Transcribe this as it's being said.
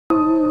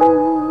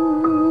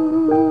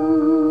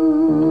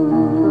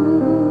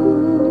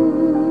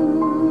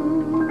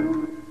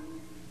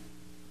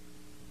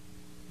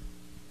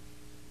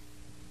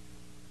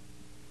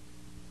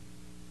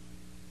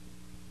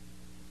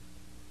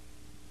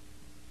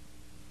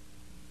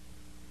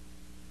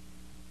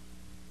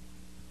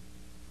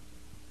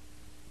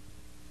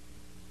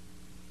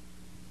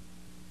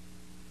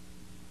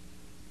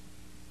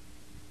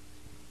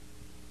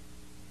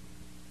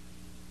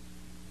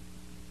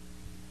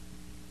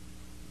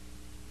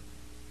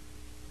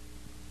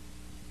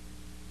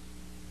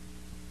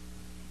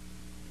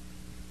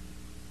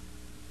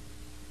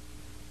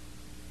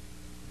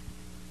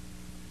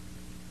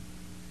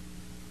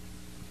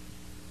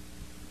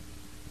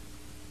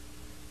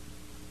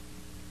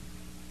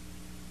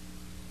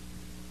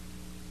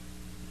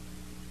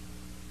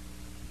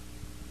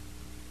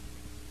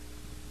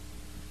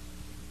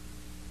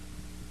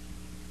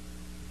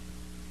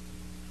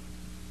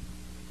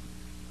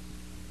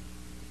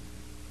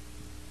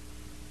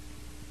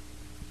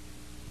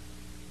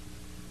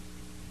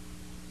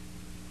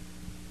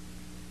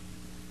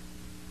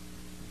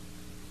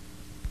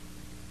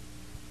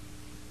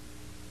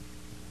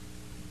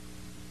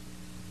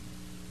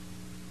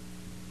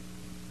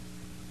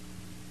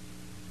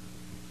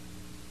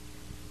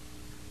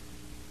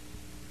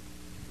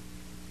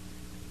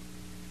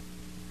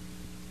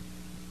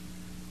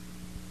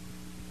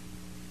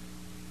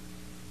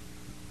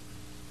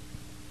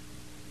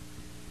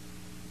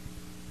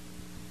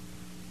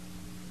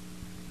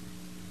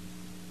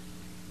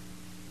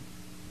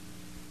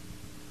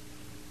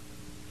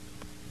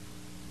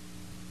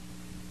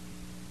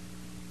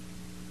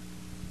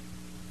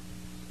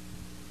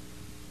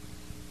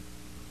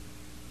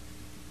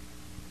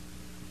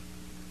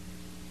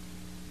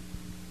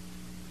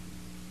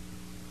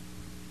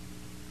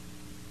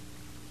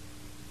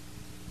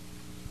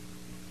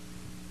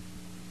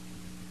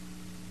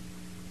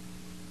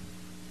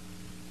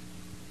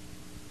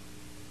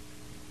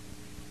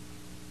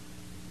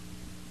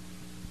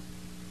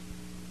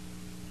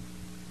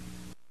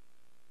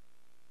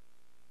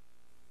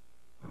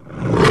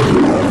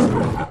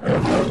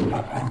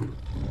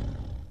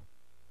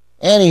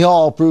Annie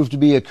Hall proved to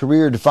be a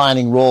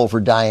career-defining role for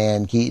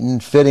Diane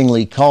Keaton,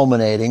 fittingly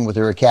culminating with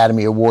her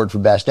Academy Award for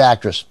Best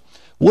Actress.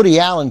 Woody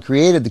Allen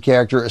created the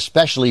character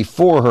especially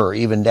for her,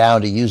 even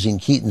down to using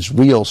Keaton's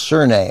real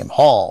surname,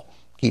 Hall.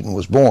 Keaton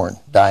was born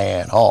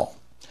Diane Hall.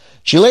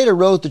 She later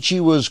wrote that she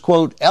was,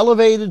 quote,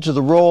 elevated to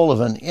the role of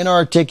an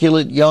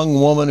inarticulate young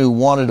woman who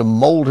wanted to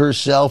mold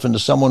herself into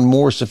someone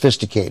more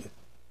sophisticated.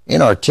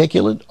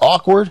 Inarticulate?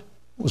 Awkward?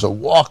 It was a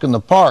walk in the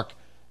park.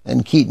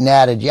 And Keaton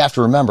added, you have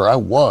to remember, I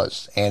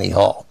was Annie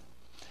Hall.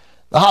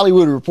 The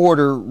Hollywood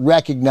Reporter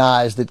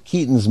recognized that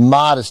Keaton's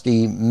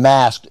modesty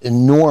masked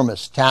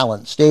enormous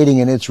talent, stating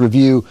in its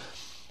review,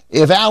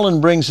 if Allen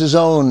brings his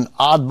own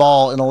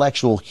oddball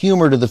intellectual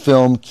humor to the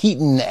film,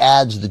 Keaton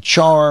adds the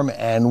charm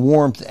and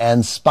warmth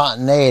and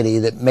spontaneity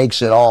that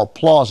makes it all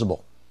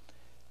plausible.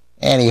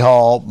 Annie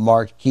Hall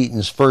marked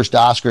Keaton's first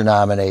Oscar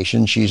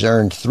nomination. She's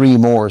earned 3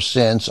 more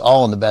since,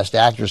 all in the Best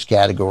Actress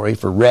category,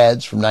 for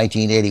Reds from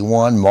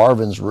 1981,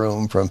 Marvin's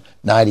Room from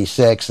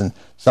 96, and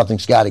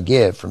Something's Gotta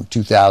Give from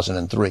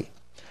 2003.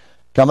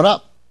 Coming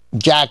up,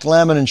 Jack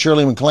Lemmon and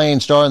Shirley MacLaine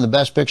star in the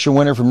Best Picture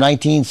winner from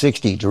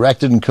 1960,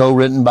 directed and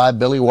co-written by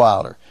Billy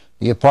Wilder.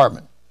 The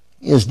Apartment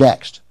is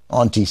next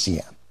on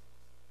TCM.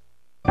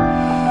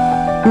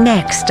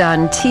 Next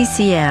on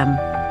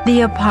TCM,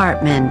 The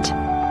Apartment,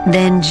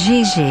 then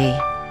Gigi,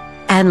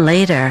 and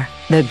later,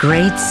 The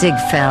Great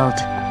Ziegfeld.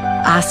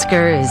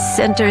 Oscar is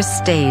center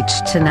stage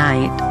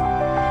tonight.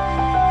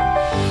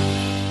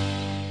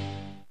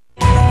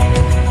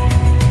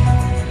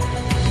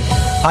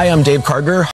 Hi, I'm Dave Karger.